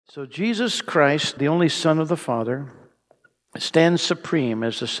So Jesus Christ, the only Son of the Father, stands supreme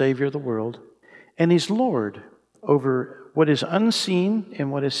as the Savior of the world, and He's Lord over what is unseen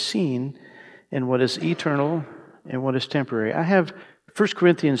and what is seen and what is eternal and what is temporary. I have 1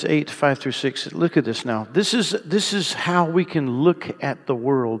 Corinthians 8, 5 through 6. Look at this now. This is how we can look at the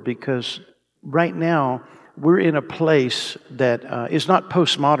world, because right now we're in a place that is not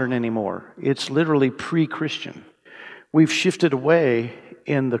postmodern anymore. It's literally pre-Christian. We've shifted away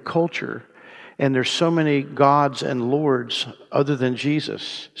in the culture, and there's so many gods and lords other than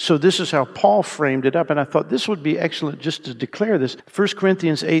Jesus. So this is how Paul framed it up, and I thought this would be excellent just to declare this. 1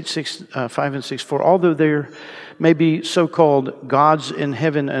 Corinthians 8, 5 and 6, for although there may be so-called gods in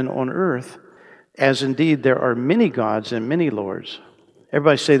heaven and on earth, as indeed there are many gods and many lords.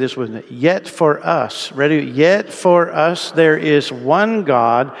 Everybody say this with me. Yet for us, ready? Yet for us there is one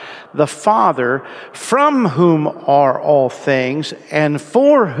God, the Father, from whom are all things, and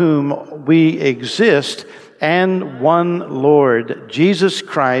for whom we exist, and one Lord, Jesus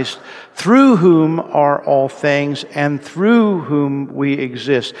Christ, through whom are all things, and through whom we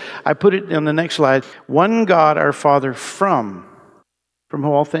exist. I put it on the next slide. One God, our Father, from whom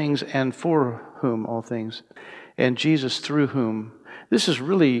all things, and for whom all things, and Jesus, through whom. This is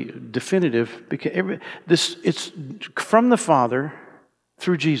really definitive, because it's from the Father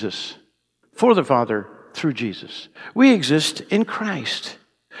through Jesus, for the Father through Jesus. We exist in Christ.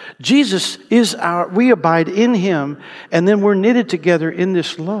 Jesus is we abide in Him, and then we're knitted together in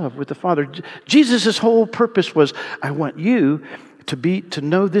this love with the Father. Jesus' whole purpose was, I want you to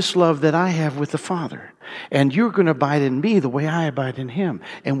know this love that I have with the Father, and you're going to abide in me the way I abide in Him,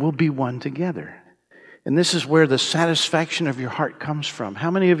 and we'll be one together. And this is where the satisfaction of your heart comes from. How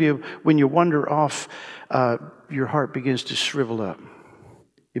many of you, when you wander off, your heart begins to shrivel up?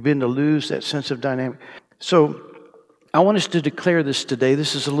 You begin to lose that sense of dynamic. So I want us to declare this today.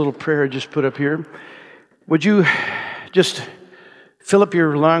 This is a little prayer I just put up here. Would you just fill up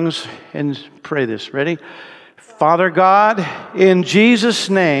your lungs and pray this? Ready? Father God, in Jesus'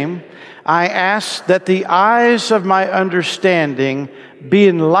 name, I ask that the eyes of my understanding be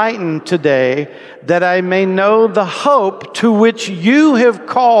enlightened today, that I may know the hope to which you have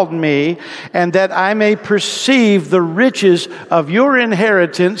called me, and that I may perceive the riches of your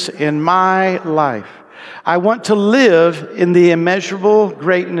inheritance in my life. I want to live in the immeasurable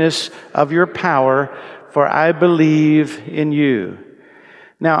greatness of your power, for I believe in you.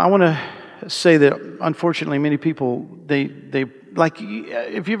 Now, I want to say that, unfortunately, many people, they like,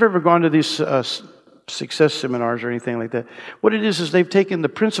 if you've ever gone to these success seminars or anything like that, what it is they've taken the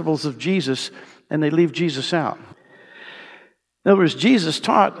principles of Jesus and they leave Jesus out. In other words, Jesus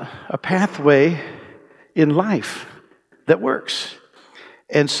taught a pathway in life that works.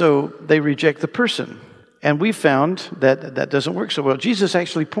 And so they reject the person. And we found that that doesn't work so well. Jesus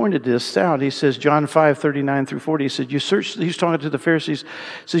actually pointed this out. He says, John 5, 39 through 40, he said, he's talking to the Pharisees,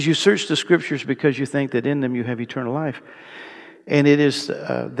 says, you search the Scriptures because you think that in them you have eternal life. And it is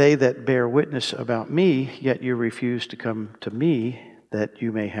they that bear witness about me, yet you refuse to come to me that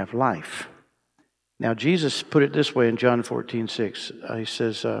you may have life. Now, Jesus put it this way in John 14, 6. He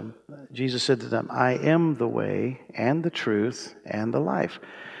says, Jesus said to them, I am the way and the truth and the life.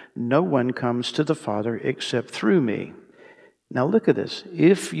 No one comes to the Father except through me. Now look at this.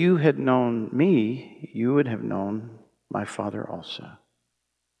 If you had known me, you would have known my Father also.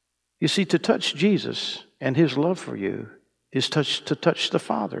 You see, to touch Jesus and His love for you is to touch the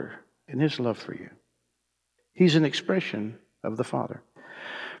Father and His love for you. He's an expression of the Father.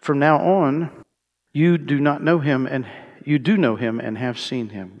 From now on, you do not know Him, and you do know Him and have seen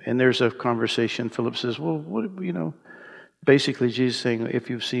Him. And there's a conversation. Philip says, well, basically Jesus saying, if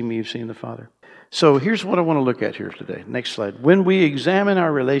you've seen me, you've seen the Father. So here's what I want to look at here today. Next slide. When we examine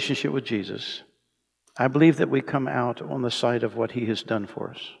our relationship with Jesus, I believe that we come out on the side of what He has done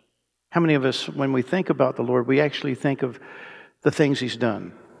for us. How many of us, when we think about the Lord, we actually think of the things He's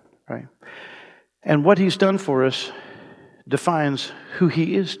done, right? And what He's done for us defines who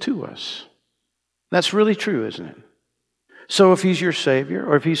He is to us. That's really true, isn't it? So if He's your Savior,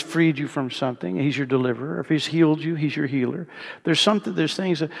 or if He's freed you from something, He's your deliverer. If He's healed you, He's your healer. There's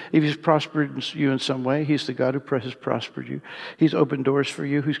things that, if He's prospered you in some way, He's the God who has prospered you. He's opened doors for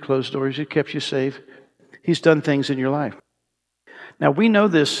you, He's closed doors, He's kept you safe. He's done things in your life. Now we know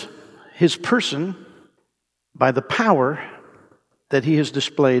this, His person, by the power that He has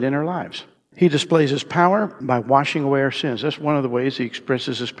displayed in our lives. He displays His power by washing away our sins. That's one of the ways He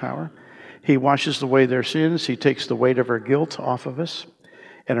expresses His power. He washes away their sins. He takes the weight of our guilt off of us.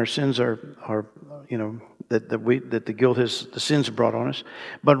 And our sins are that the guilt the sins brought on us.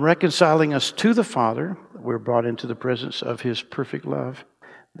 But reconciling us to the Father, we're brought into the presence of His perfect love.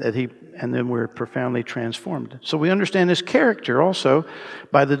 and then we're profoundly transformed. So we understand his character also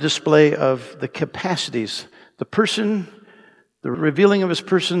by the display of the capacities. The person, the revealing of his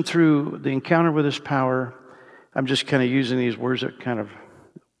person through the encounter with his power. I'm just kind of using these words that kind of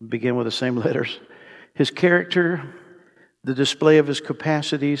begin with the same letters. His character, the display of his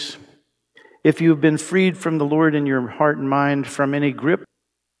capacities. If you've been freed from the Lord in your heart and mind from any grip,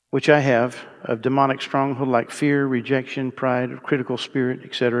 which I have, of demonic stronghold like fear, rejection, pride, critical spirit,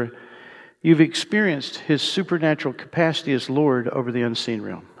 etc., you've experienced his supernatural capacity as Lord over the unseen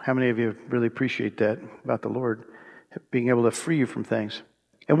realm. How many of you really appreciate that about the Lord, being able to free you from things?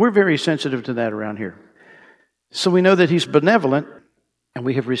 And we're very sensitive to that around here. So we know that he's benevolent, and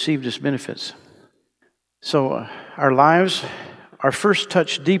we have received his benefits. So our lives are first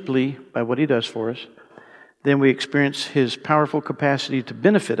touched deeply by what he does for us. Then we experience his powerful capacity to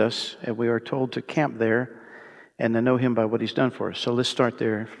benefit us, and we are told to camp there and to know him by what he's done for us. So let's start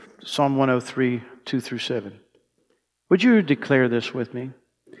there. Psalm 103, 2-7. Would you declare this with me?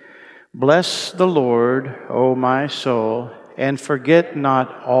 Bless the Lord, O my soul, and forget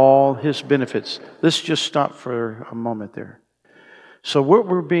not all his benefits. Let's just stop for a moment there. So what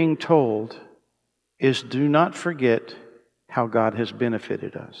we're being told is do not forget how God has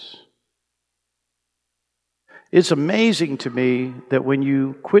benefited us. It's amazing to me that when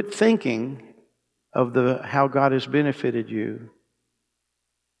you quit thinking of how God has benefited you,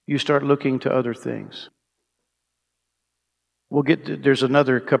 you start looking to other things. There's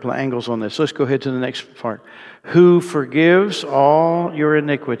another couple of angles on this. Let's go ahead to the next part. Who forgives all your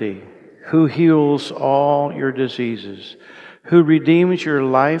iniquity, who heals all your diseases, who redeems your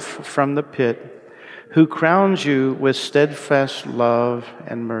life from the pit, who crowns you with steadfast love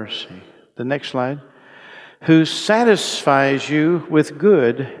and mercy. The next slide. Who satisfies you with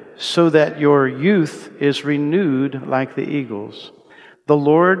good so that your youth is renewed like the eagles. The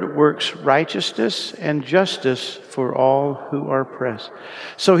Lord works righteousness and justice for all who are oppressed.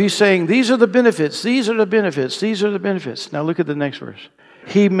 So he's saying, these are the benefits, these are the benefits, these are the benefits. Now look at the next verse.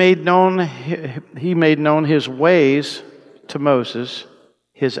 He made known his ways to Moses,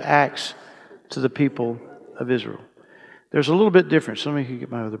 his acts to the people of Israel. There's a little bit difference. Let me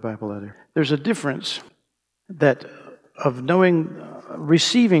get my other Bible out there. There's a difference that of knowing,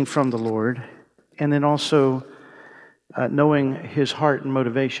 receiving from the Lord, and then also knowing his heart and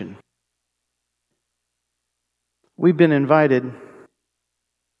motivation. We've been invited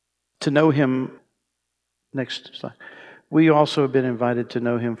to know him. Next slide. We also have been invited to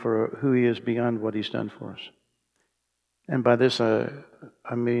know him for who he is beyond what he's done for us. And by this, I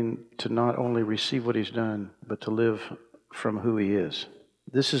mean to not only receive what he's done, but to live from who he is.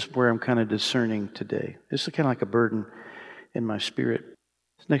 This is where I'm kind of discerning today. This is kind of like a burden in my spirit.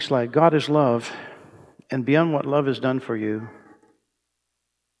 Next slide. God is love, and beyond what love has done for you,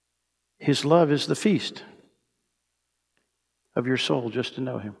 his love is the feast of your soul just to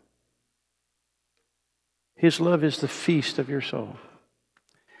know him. His love is the feast of your soul.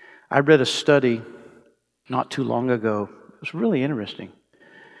 I read a study not too long ago. It was really interesting.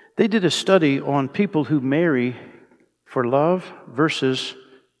 They did a study on people who marry for love versus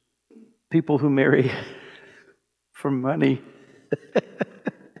people who marry for money.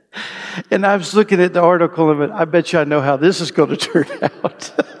 And I was looking at the article of it. I bet you I know how this is going to turn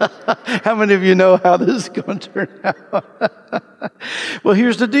out. How many of you know how this is going to turn out? Well,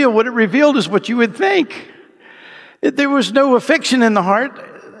 here's the deal. What it revealed is what you would think. There was no affection in the heart.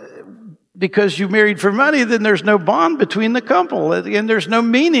 Because you married for money, then there's no bond between the couple. And there's no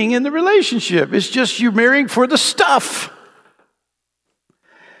meaning in the relationship. It's just you marrying for the stuff.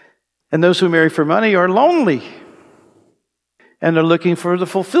 And those who marry for money are lonely. And they're looking for the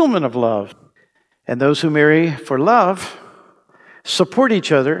fulfillment of love. And those who marry for love support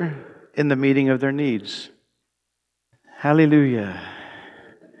each other in the meeting of their needs. Hallelujah.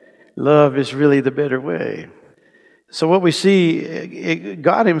 Love is really the better way. So what we see,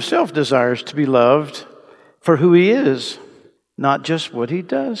 God himself desires to be loved for who he is, not just what he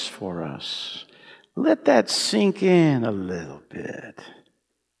does for us. Let that sink in a little bit.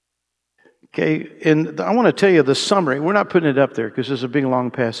 Okay, and I want to tell you the summary. We're not putting it up there because it's a big,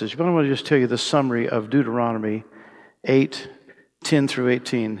 long passage, but I want to just tell you the summary of Deuteronomy 8, 10 through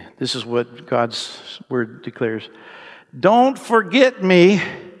 18. This is what God's word declares. Don't forget me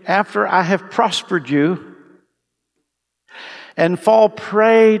after I have prospered you, and fall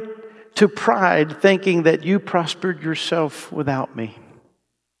prey to pride, thinking that you prospered yourself without me.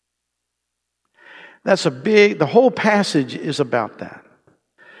 The whole passage is about that.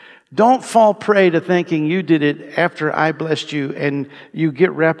 Don't fall prey to thinking you did it after I blessed you, and you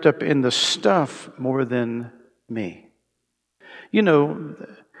get wrapped up in the stuff more than me. You know,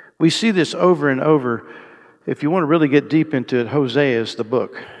 We see this over and over. If you want to really get deep into it, Hosea is the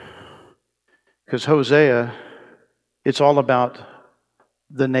book. Because Hosea, it's all about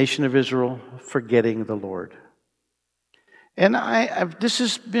the nation of Israel forgetting the Lord. And this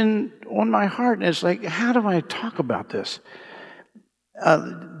has been on my heart, and it's like, how do I talk about this?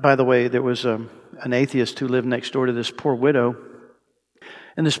 By the way, there was an atheist who lived next door to this poor widow,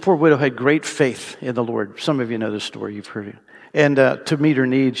 and this poor widow had great faith in the Lord. Some of you know this story, you've heard it. And to meet her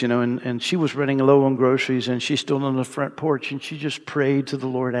needs, and she was running low on groceries, and she stood on the front porch, and she just prayed to the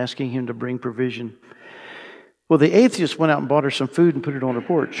Lord, asking Him to bring provision. Well, the atheist went out and bought her some food and put it on her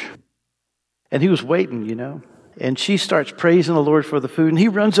porch. And he was waiting, And she starts praising the Lord for the food. And he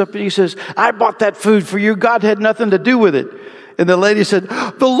runs up and he says, I bought that food for you. God had nothing to do with it. And the lady said,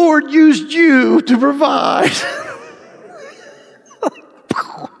 the Lord used you to provide.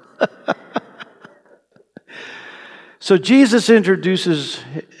 So Jesus introduces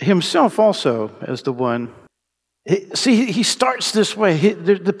himself also as the one. He starts this way.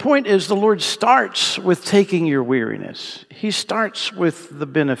 The point is, the Lord starts with taking your weariness. He starts with the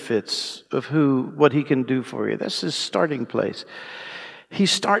benefits of what He can do for you. That's His starting place. He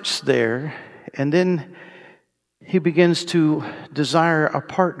starts there, and then He begins to desire a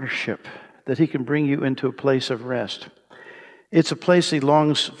partnership that He can bring you into a place of rest. It's a place He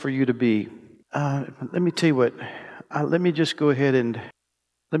longs for you to be. Let me tell you what. Let me just go ahead and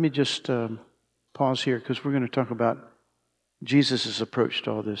pause here, because we're going to talk about Jesus' approach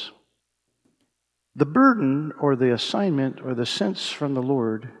to all this. The burden or the assignment or the sense from the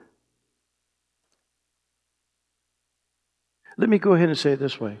Lord. Let me go ahead and say it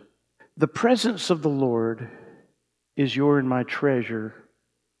this way. The presence of the Lord is your and my treasure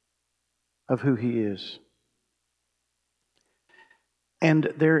of who He is.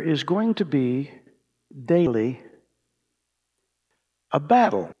 And there is going to be daily a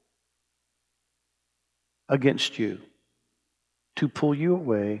battle against you to pull you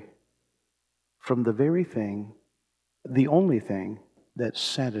away from the very thing, the only thing that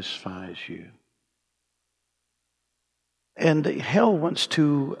satisfies you. And hell wants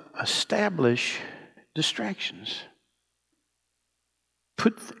to establish distractions.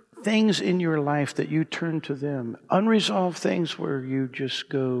 Put things in your life that you turn to them. Unresolved things where you just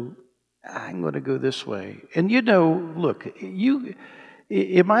go, I'm going to go this way. And look,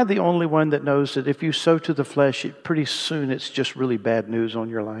 am I the only one that knows that if you sow to the flesh, pretty soon it's just really bad news on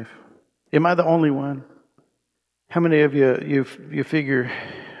your life? Am I the only one? How many of you figure,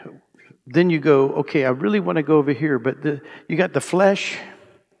 then you go, okay, I really want to go over here, but you got the flesh,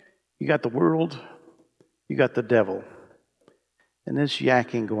 you got the world, you got the devil, and there's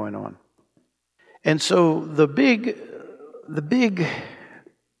yakking going on. And so the big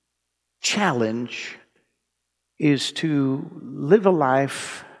challenge is to live a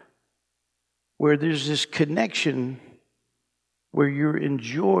life where there's this connection, where you're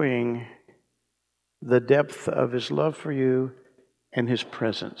enjoying the depth of His love for you and His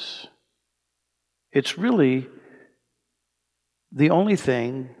presence. It's really the only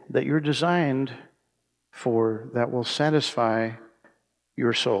thing that you're designed for that will satisfy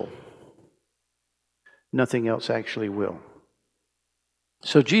your soul. Nothing else actually will.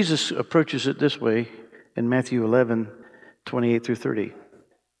 So Jesus approaches it this way in Matthew 11, 28 through 30.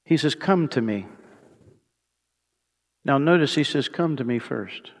 He says, come to me. Now notice He says, come to me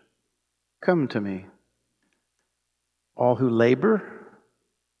first. Come to me, all who labor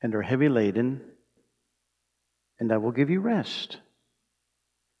and are heavy laden, and I will give you rest.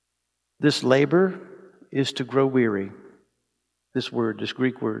 This labor is to grow weary. This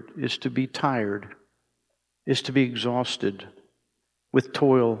Greek word, is to be tired, is to be exhausted with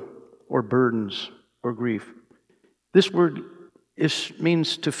toil or burdens or grief. This word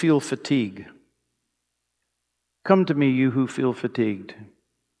means to feel fatigue. Come to me, you who feel fatigued.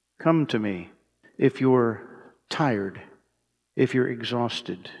 Come to me if you're tired, if you're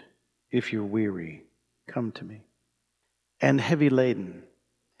exhausted, if you're weary. Come to me. And heavy laden.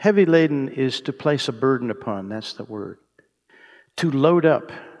 Heavy laden is to place a burden upon. That's the word. To load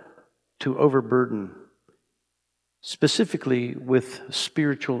up, to overburden, specifically with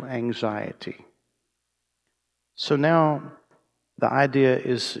spiritual anxiety. So now the idea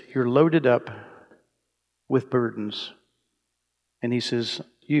is you're loaded up with burdens. And He says,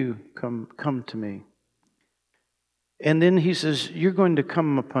 you come to me. And then He says, you're going to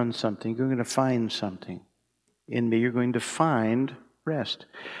come upon something. You're going to find something in me. You're going to find rest.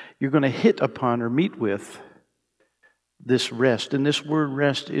 You're going to hit upon or meet with this rest. And this word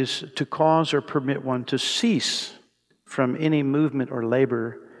rest is to cause or permit one to cease from any movement or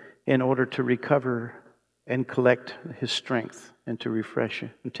labor in order to recover and collect his strength and to refresh you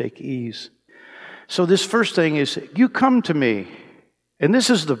and take ease. So this first thing is, you come to me. And this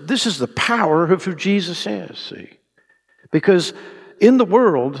is the power of who Jesus is, see. Because in the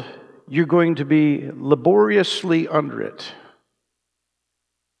world, you're going to be laboriously under it.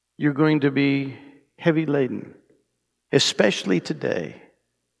 You're going to be heavy laden, especially today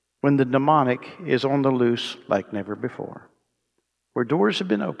when the demonic is on the loose like never before, where doors have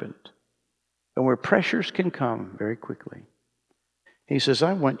been opened and where pressures can come very quickly. He says,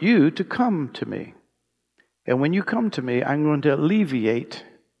 I want you to come to me. And when you come to me, I'm going to alleviate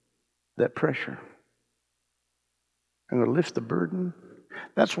that pressure. I'm going to lift the burden.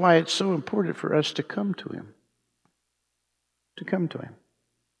 That's why it's so important for us to come to Him. To come to Him.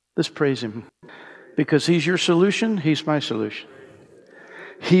 Let's praise Him. Because He's your solution, He's my solution.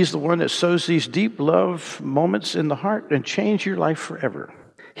 He's the one that sows these deep love moments in the heart and change your life forever.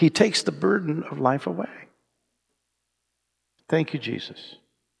 He takes the burden of life away. Thank you, Jesus.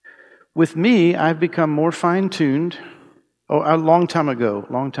 With me, I've become more fine-tuned. Oh, a long time ago,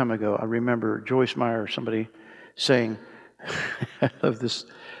 I remember Joyce Meyer, somebody saying, I love this,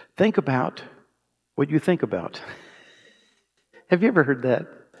 think about what you think about. Have you ever heard that?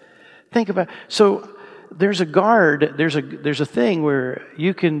 Think about, so there's a guard, there's a thing where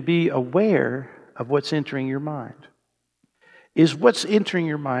you can be aware of what's entering your mind. Is what's entering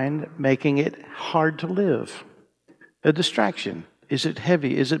your mind making it hard to live? A distraction? Is it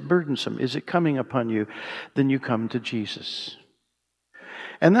heavy? Is it burdensome? Is it coming upon you? Then you come to Jesus.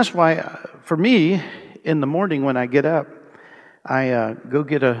 And that's why, for me, in the morning when I get up, I go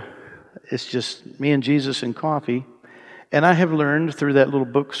get it's just me and Jesus and coffee. And I have learned through that little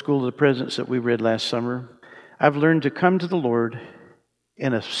book, School of the Presence, that we read last summer, I've learned to come to the Lord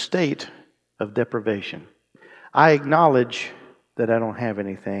in a state of deprivation. I acknowledge that I don't have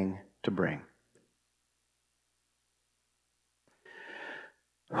anything to bring.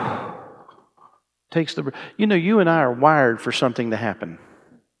 You and I are wired for something to happen.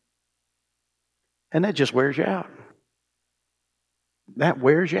 And that just wears you out. That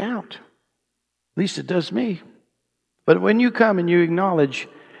wears you out. At least it does me. But when you come and you acknowledge,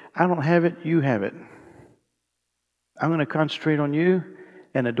 I don't have it, you have it. I'm going to concentrate on you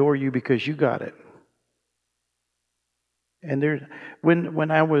and adore you because you got it. And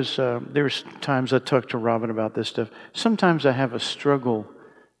when I was, there's times I talked to Robin about this stuff. Sometimes I have a struggle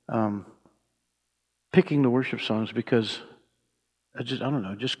picking the worship songs because I don't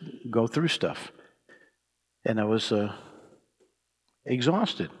know, just go through stuff. And I was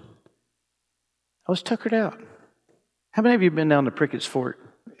exhausted. I was tuckered out. How many of you have been down to Prickett's Fort?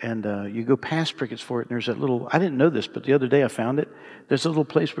 And you go past Prickett's Fort, and there's that little, I didn't know this, but the other day I found it. There's a little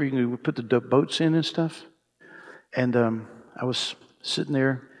place where you can put the boats in and stuff. And I was sitting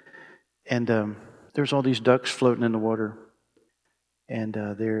there, and there's all these ducks floating in the water. And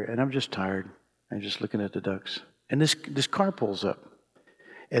I'm just tired. I'm just looking at the ducks. And this car pulls up.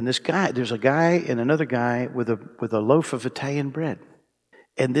 And there's a guy and another guy with a loaf of Italian bread.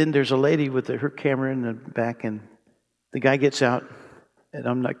 And then there's a lady with her camera in the back, and the guy gets out, and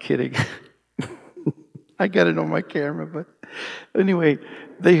I'm not kidding. I got it on my camera, but anyway,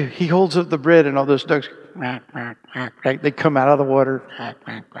 he holds up the bread, and all those ducks, they come out of the water.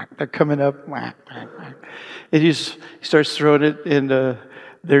 They're coming up. And he starts throwing it, and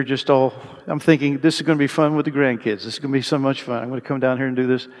they're just all, I'm thinking, this is going to be fun with the grandkids. This is going to be so much fun. I'm going to come down here and do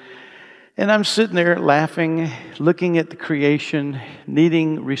this. And I'm sitting there laughing, looking at the creation,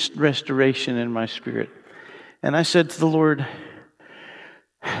 needing restoration in my spirit. And I said to the Lord,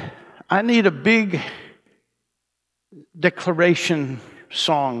 I need a big declaration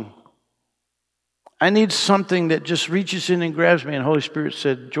song. I need something that just reaches in and grabs me. And Holy Spirit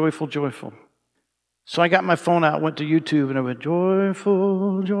said, joyful, joyful. So I got my phone out, went to YouTube, and I went,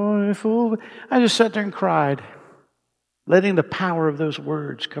 joyful, joyful. I just sat there and cried, letting the power of those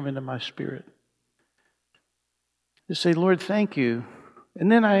words come into my spirit. Just say, Lord, thank you.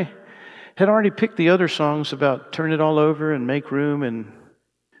 And then I had already picked the other songs about turn it all over and make room, and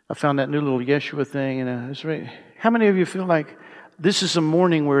I found that new little Yeshua thing. And I was right. How many of you feel like this is a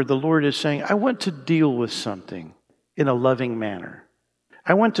morning where the Lord is saying, I want to deal with something in a loving manner.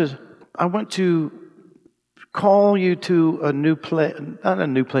 I want to call you to a new place, not a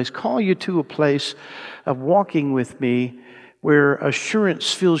new place, call you to a place of walking with me where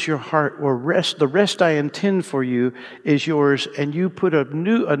assurance fills your heart, or the rest I intend for you is yours, and you put a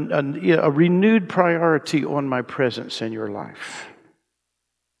renewed priority on my presence in your life.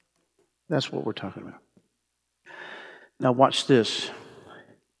 That's what we're talking about. Now watch this.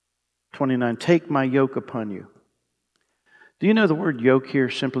 29, take my yoke upon you. Do you know the word yoke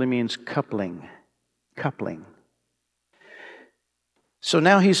here simply means coupling? Coupling. So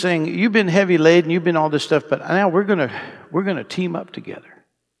now he's saying, you've been heavy laden, you've been all this stuff, but now we're gonna team up together.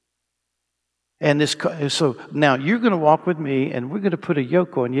 And so now you're going to walk with me, and we're going to put a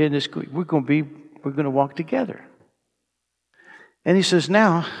yoke on you, and we're going to walk together. And he says,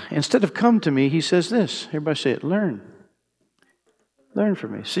 now, instead of come to me, he says this. Everybody say it, learn. Learn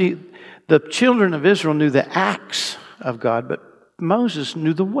from me. See, the children of Israel knew the acts of God, but Moses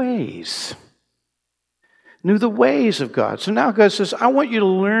knew the ways. Knew the ways of God. So now God says, I want you to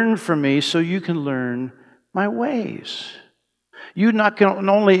learn from me so you can learn my ways. You not can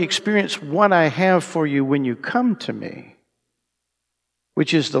only experience what I have for you when you come to me,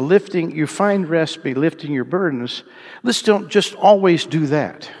 which is the lifting, you find rest by lifting your burdens. Let's don't just always do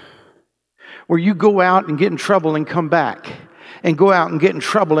that, where you go out and get in trouble and come back, and go out and get in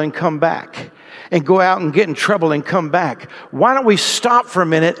trouble and come back, and go out and get in trouble and come back. Why don't we stop for a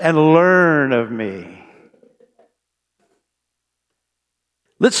minute and learn of me?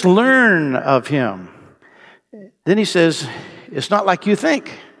 Let's learn of him. Then he says, it's not like you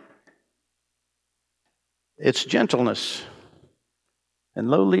think. It's gentleness and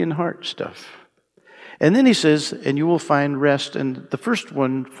lowly in heart stuff. And then he says, and you will find rest. And the first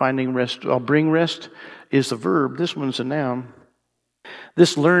one, finding rest, I'll bring rest, is the verb. This one's a noun.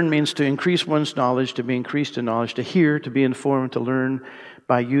 This learn means to increase one's knowledge, to be increased in knowledge, to hear, to be informed, to learn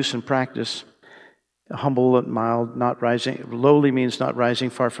by use and practice. Humble and mild, not rising. Lowly means not rising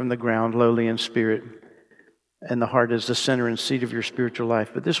far from the ground, lowly in spirit. And the heart is the center and seat of your spiritual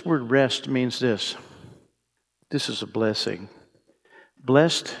life. But this word rest means this. This is a blessing.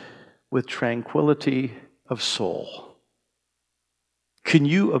 Blessed with tranquility of soul. Can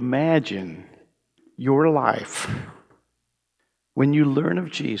you imagine your life when you learn of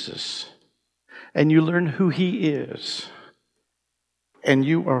Jesus and you learn who he is and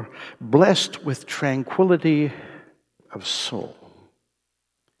you are blessed with tranquility of soul?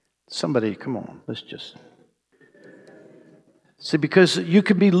 Somebody, come on, let's just... See, because you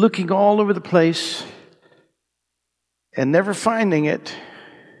could be looking all over the place and never finding it,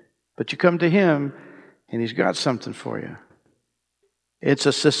 but you come to him and he's got something for you. It's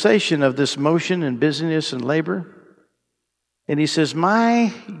a cessation of this motion and busyness and labor. And he says,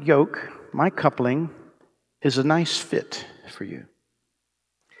 my yoke, my coupling, is a nice fit for you.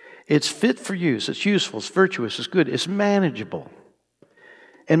 It's fit for use. It's useful. It's virtuous. It's good. It's manageable.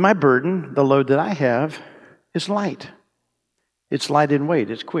 And my burden, the load that I have, is light. It's light in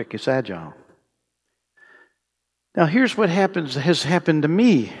weight. It's quick. It's agile. Now, here's what has happened to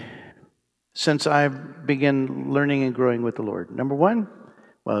me since I began learning and growing with the Lord. Number one,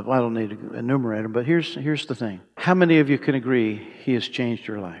 well, I don't need to enumerate them, but here's the thing. How many of you can agree he has changed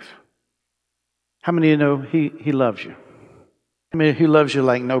your life? How many of you know he loves you? How many of you loves you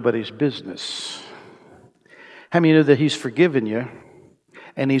like nobody's business? How many of you know that he's forgiven you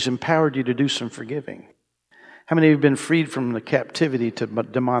and he's empowered you to do some forgiving? How many of you have been freed from the captivity to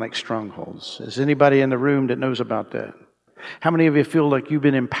demonic strongholds? Is anybody in the room that knows about that? How many of you feel like you've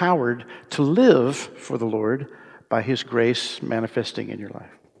been empowered to live for the Lord by his grace manifesting in your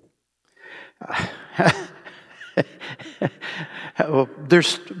life? Well,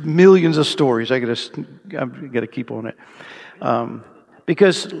 there's millions of stories. I've got to keep on it.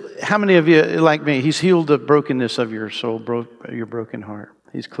 Because how many of you, like me, he's healed the brokenness of your soul, your broken heart.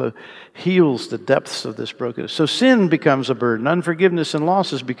 He heals the depths of this brokenness. So sin becomes a burden. Unforgiveness and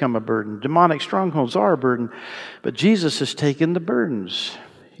losses become a burden. Demonic strongholds are a burden. But Jesus has taken the burdens.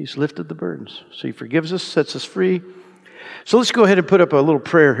 He's lifted the burdens. So he forgives us, sets us free. So let's go ahead and put up a little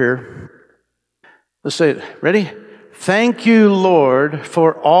prayer here. Let's say it. Ready? Thank you, Lord,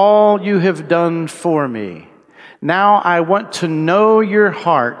 for all you have done for me. Now I want to know your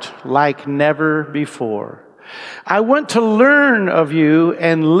heart like never before. I want to learn of you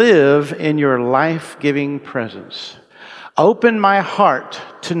and live in your life-giving presence. Open my heart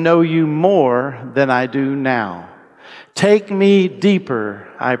to know you more than I do now. Take me deeper,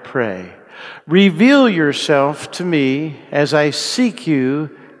 I pray. Reveal yourself to me as I seek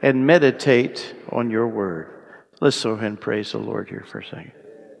you and meditate on your word. Let's go ahead and praise the Lord here for a second.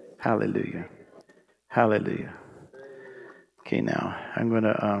 Hallelujah. Hallelujah. Okay, now I'm going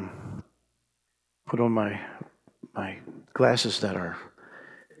to put on my glasses that are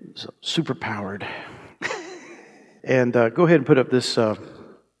super powered. And go ahead and put up this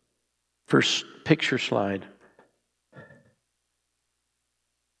first picture slide.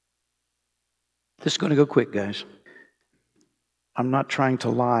 This is going to go quick, guys. I'm not trying to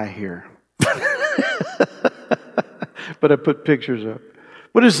lie here. But I put pictures up.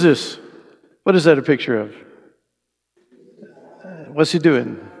 What is this? What is that a picture of? What's he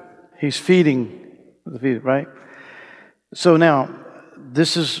doing? He's feeding the feet, right? So now,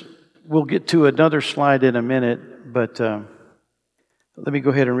 we'll get to another slide in a minute, but let me go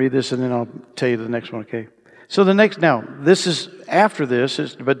ahead and read this and then I'll tell you the next one, okay? So this is after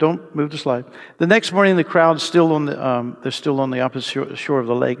this, but don't move the slide. The next morning, the crowd's still on they're still on the opposite shore of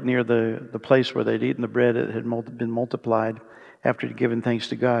the lake near the place where they'd eaten the bread that had been multiplied after he'd given thanks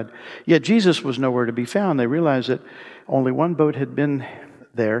to God. Yet Jesus was nowhere to be found. They realized that only one boat had been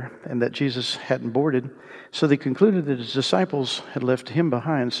there and that Jesus hadn't boarded. So they concluded that his disciples had left him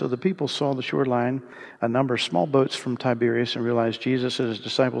behind. So the people saw the shoreline, a number of small boats from Tiberias, and realized Jesus and his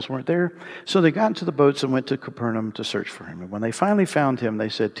disciples weren't there. So they got into the boats and went to Capernaum to search for him. And when they finally found him, they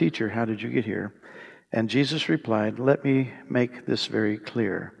said, "Teacher, how did you get here?" And Jesus replied, "Let me make this very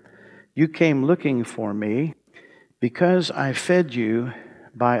clear. You came looking for me because I fed you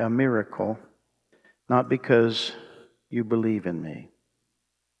by a miracle, not because you believe in me.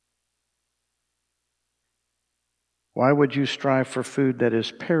 Why would you strive for food that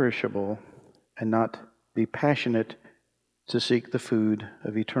is perishable and not be passionate to seek the food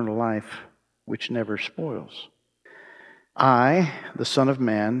of eternal life, which never spoils? I, the Son of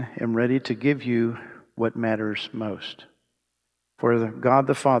Man, am ready to give you what matters most. For God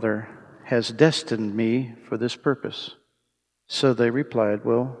the Father has destined me for this purpose." So they replied,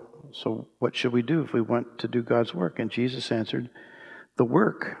 "Well, so what should we do if we want to do God's work?" And Jesus answered, "The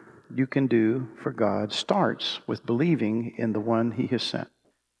work you can do for God starts with believing in the one he has sent."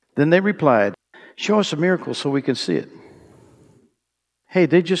 Then they replied, "Show us a miracle so we can see it." Hey,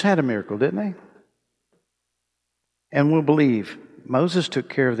 they just had a miracle, didn't they? "And we'll believe. Moses took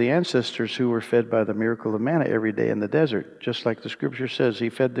care of the ancestors who were fed by the miracle of manna every day in the desert. Just like the scripture says, he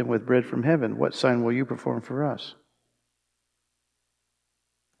fed them with bread from heaven. What sign will you perform for us?"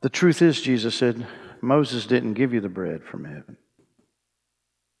 The truth is, Jesus said, Moses didn't give you the bread from heaven.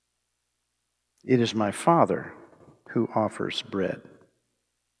 It is my Father who offers bread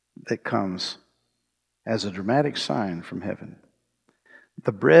that comes as a dramatic sign from heaven.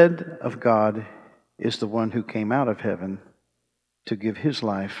 The bread of God is the one who came out of heaven to give his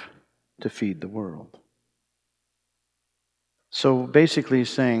life to feed the world. So basically he's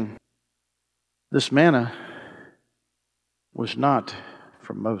saying this manna was not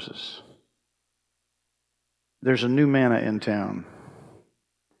from Moses. There's a new manna in town.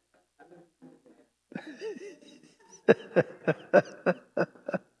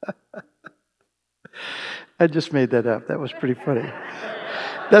 I just made that up. That was pretty funny.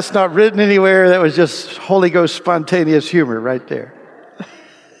 That's not written anywhere. That was just Holy Ghost spontaneous humor right there.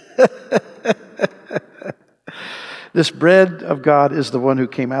 This bread of God is the one who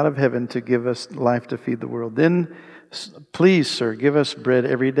came out of heaven to give us life to feed the world. Then, please, sir, give us bread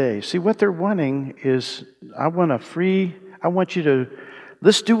every day. See, what they're wanting is,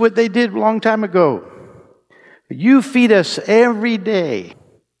 let's do what they did a long time ago. You feed us every day.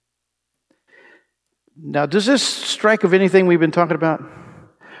 Now, does this strike of anything we've been talking about?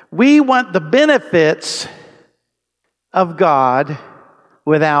 We want the benefits of God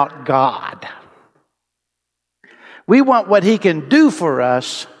without God. We want what he can do for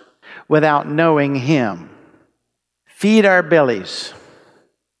us without knowing him. Feed our bellies.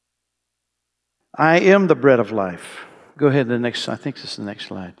 I am the bread of life. Go ahead to the next, I think this is the next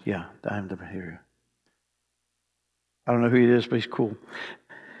slide. Yeah, I am the hero. I don't know who he is, but he's cool.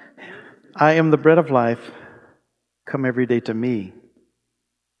 I am the bread of life. Come every day to me,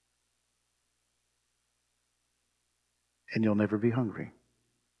 and you'll never be hungry.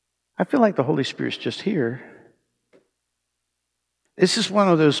 I feel like the Holy Spirit's just here. This is one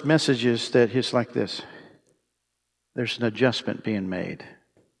of those messages that is like this. There's an adjustment being made.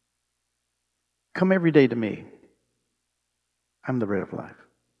 Come every day to me. I'm the bread of life.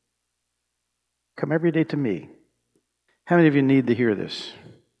 Come every day to me. How many of you need to hear this?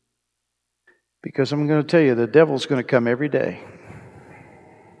 Because I'm going to tell you, the devil's going to come every day.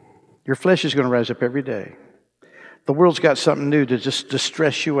 Your flesh is going to rise up every day. The world's got something new to just to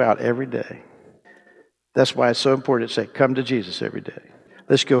stress you out every day. That's why it's so important to say, come to Jesus every day.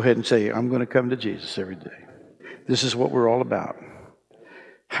 Let's go ahead and say, I'm going to come to Jesus every day. This is what we're all about.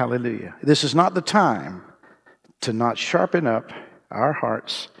 Hallelujah. This is not the time to not sharpen up our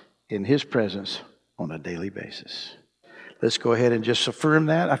hearts in his presence on a daily basis. Let's go ahead and just affirm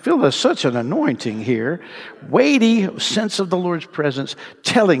that. I feel there's such an anointing here. Weighty sense of the Lord's presence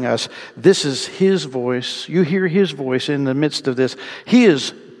telling us this is his voice. You hear his voice in the midst of this. He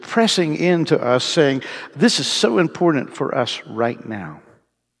is pressing into us saying, this is so important for us right now.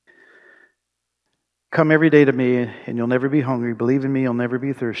 Come every day to me and you'll never be hungry. Believe in me, you'll never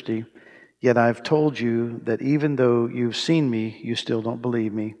be thirsty. Yet I've told you that even though you've seen me, you still don't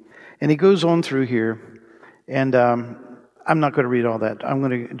believe me. And he goes on through here. And I'm not going to read all that. I'm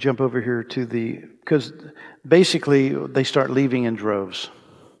going to jump over here to because basically they start leaving in droves.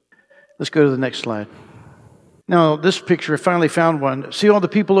 Let's go to the next slide. Now, this picture, I finally found one. See all the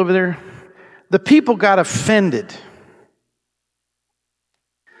people over there? The people got offended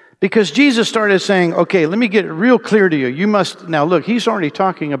because Jesus started saying, okay, let me get it real clear to you. You must, now look, he's already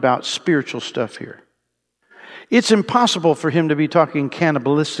talking about spiritual stuff here. It's impossible for him to be talking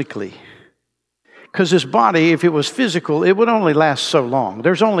cannibalistically. Because his body, if it was physical, it would only last so long.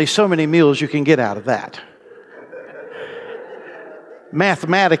 There's only so many meals you can get out of that.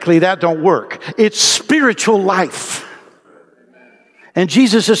 Mathematically, that don't work. It's spiritual life. And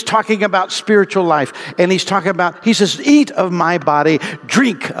Jesus is talking about spiritual life. And he says, eat of my body,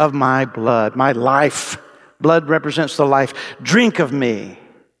 drink of my blood, my life. Blood represents the life. Drink of me.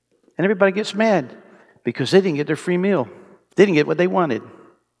 And everybody gets mad because they didn't get their free meal. They didn't get what they wanted.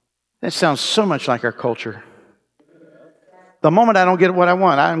 That sounds so much like our culture. The moment I don't get what I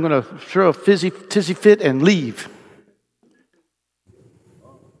want, I'm going to throw a tizzy fit and leave.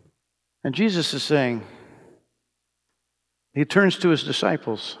 And Jesus is saying, he turns to his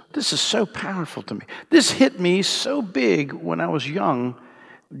disciples. This is so powerful to me. This hit me so big when I was young,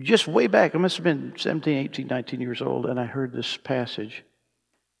 just way back. I must have been 17, 18, 19 years old, and I heard this passage.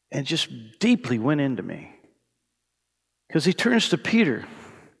 And just deeply went into me. Because he turns to Peter.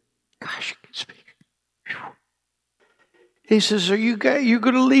 Gosh, I can speak. He says, are you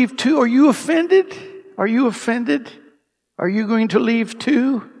going to leave too? Are you offended? Are you offended? Are you going to leave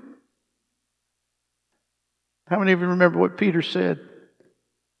too? How many of you remember what Peter said?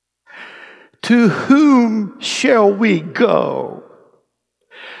 To whom shall we go?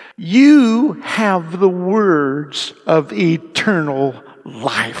 You have the words of eternal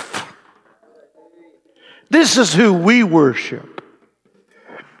life. This is who we worship.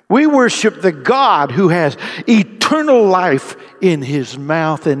 We worship the God who has eternal life in his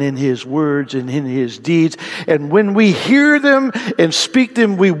mouth and in his words and in his deeds. And when we hear them and speak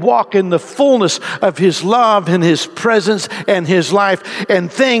them, we walk in the fullness of his love and his presence and his life. And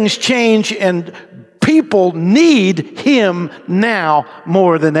things change and people need him now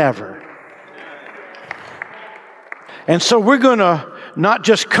more than ever. And so we're going to not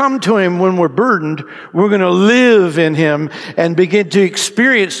just come to him when we're burdened, we're going to live in him and begin to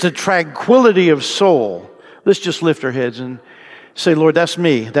experience the tranquility of soul. Let's just lift our heads and say, Lord, that's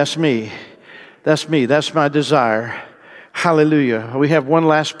me, that's me, that's me, that's my desire. Hallelujah. We have one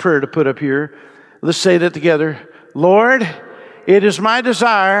last prayer to put up here. Let's say that together. Lord, it is my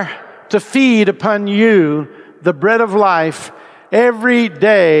desire to feed upon you the bread of life every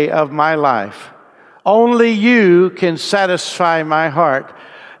day of my life. Only you can satisfy my heart.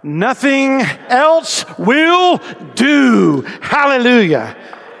 Nothing else will do. Hallelujah.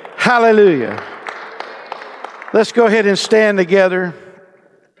 Hallelujah. Let's go ahead and stand together.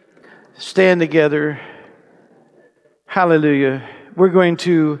 Stand together. Hallelujah. We're going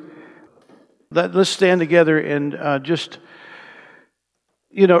to, let's stand together and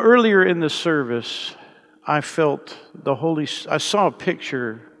earlier in the service, I felt I saw a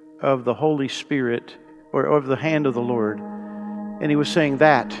picture of the Holy Spirit or of the hand of the Lord. And he was saying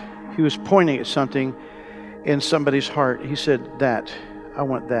that. He was pointing at something in somebody's heart. He said, that. I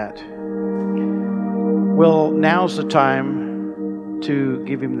want that. Well, now's the time to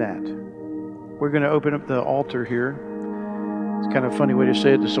give him that. We're going to open up the altar here. It's kind of a funny way to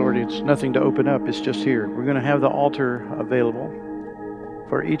say it. It's nothing to open up. It's just here. We're going to have the altar available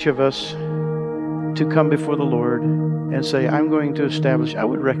for each of us to come before the Lord and say, I'm going to establish. I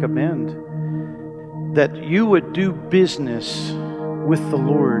would recommend that you would do business with the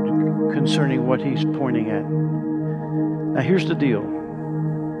Lord concerning what he's pointing at. Now here's the deal.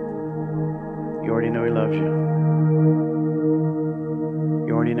 You already know he loves you.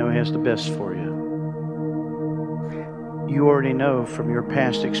 You already know he has the best for you. You already know from your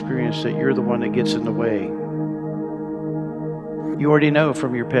past experience that you're the one that gets in the way. You already know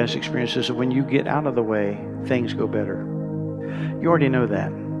from your past experiences that when you get out of the way, things go better. You already know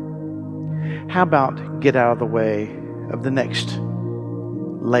that. How about get out of the way of the next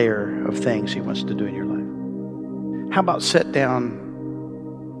layer of things he wants to do in your life? How about set down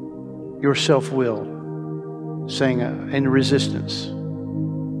your self-will, saying in resistance,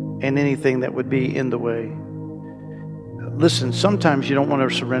 and anything that would be in the way? Listen, sometimes you don't want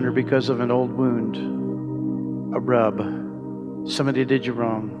to surrender because of an old wound, a rub. Somebody did you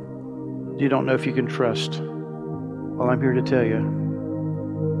wrong. You don't know if you can trust. Well, I'm here to tell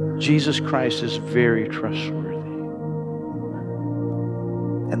you, Jesus Christ is very trustworthy.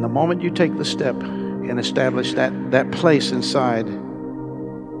 And the moment you take the step and establish that place inside,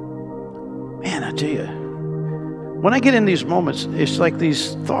 man, I tell you, When I get in these moments, it's like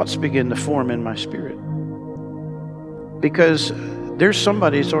these thoughts begin to form in my spirit. Because there's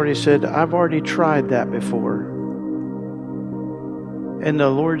somebody who's already said, I've already tried that before. And the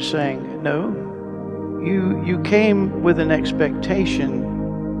Lord's saying, no, you came with an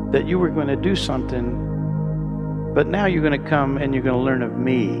expectation that you were going to do something, but now you're going to come and you're going to learn of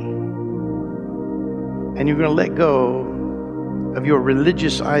me. And you're going to let go of your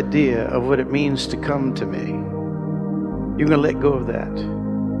religious idea of what it means to come to me. You're going to let go of that.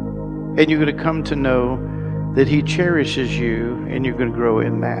 And you're going to come to know that He cherishes you, and you're going to grow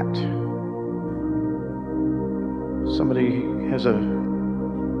in that. Somebody has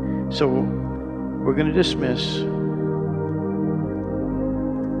So we're going to dismiss.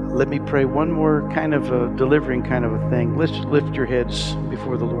 Let me pray one more kind of a delivering kind of a thing. Let's lift your heads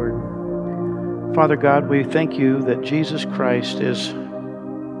before the Lord. Father God, we thank you that Jesus Christ, as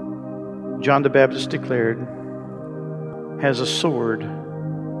John the Baptist declared, has a sword,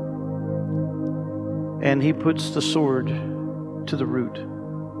 and He puts the sword to the root,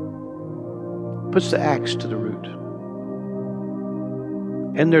 puts the axe to the root.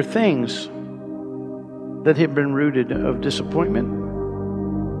 And there are things that have been rooted of disappointment,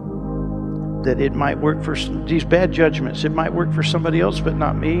 that it might work for these bad judgments. It might work for somebody else, but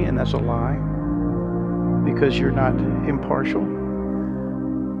not me, and that's a lie, because you're not impartial.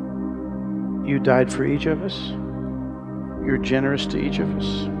 You died for each of us. You're generous to each of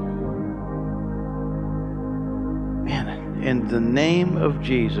us. Man, in the name of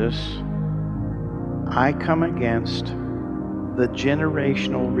Jesus, I come against the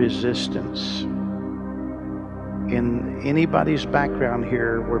generational resistance in anybody's background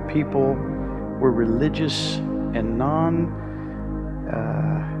here where people were religious and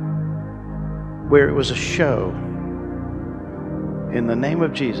where it was a show. In the name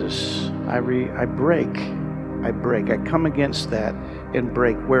of Jesus, I come against that and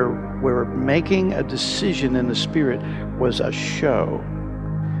break. Where making a decision in the Spirit was a show,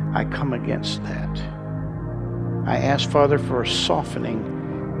 I come against that. I ask, Father, for a softening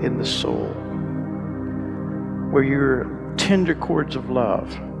in the soul, where your tender cords of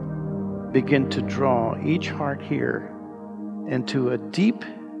love begin to draw each heart here into a deep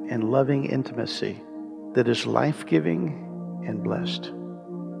and loving intimacy that is life-giving and blessed.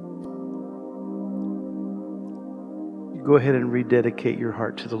 Go ahead and rededicate your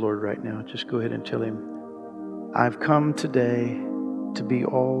heart to the Lord right now. Just go ahead and tell Him, I've come today to be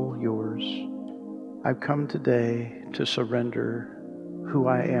all yours. I've come today to surrender who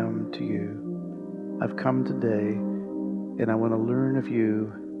I am to you. I've come today and I want to learn of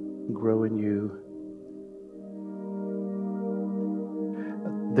you and grow in you.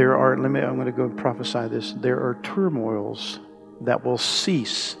 I'm going to go and prophesy this. There are turmoils that will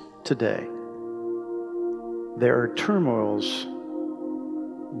cease today. There are turmoils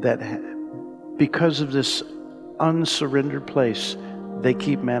that, because of this unsurrendered place, they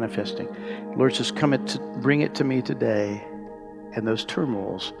keep manifesting. Lord says, bring it to me today, and those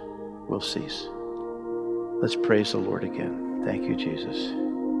turmoils will cease. Let's praise the Lord again. Thank you, Jesus.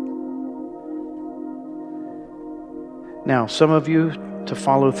 Now, some of you, to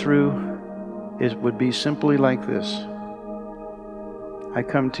follow through, it would be simply like this. I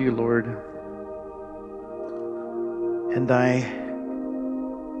come to you, Lord, and I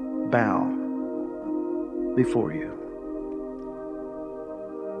bow before you.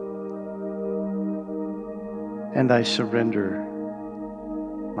 And I surrender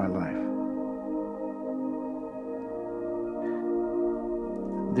my life.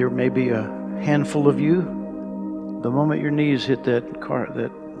 There may be a handful of you. The moment your knees hit that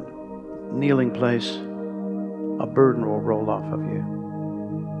kneeling place, a burden will roll off of you.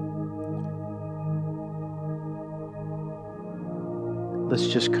 Let's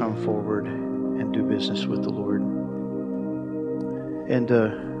just come forward and do business with the Lord. And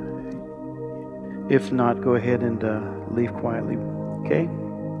if not, go ahead and leave quietly. Okay?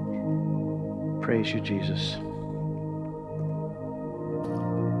 Praise you, Jesus.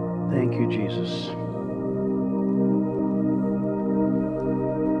 Thank you, Jesus.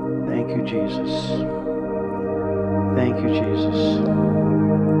 Thank you, Jesus. Thank you, Jesus.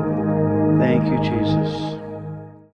 Thank you, Jesus.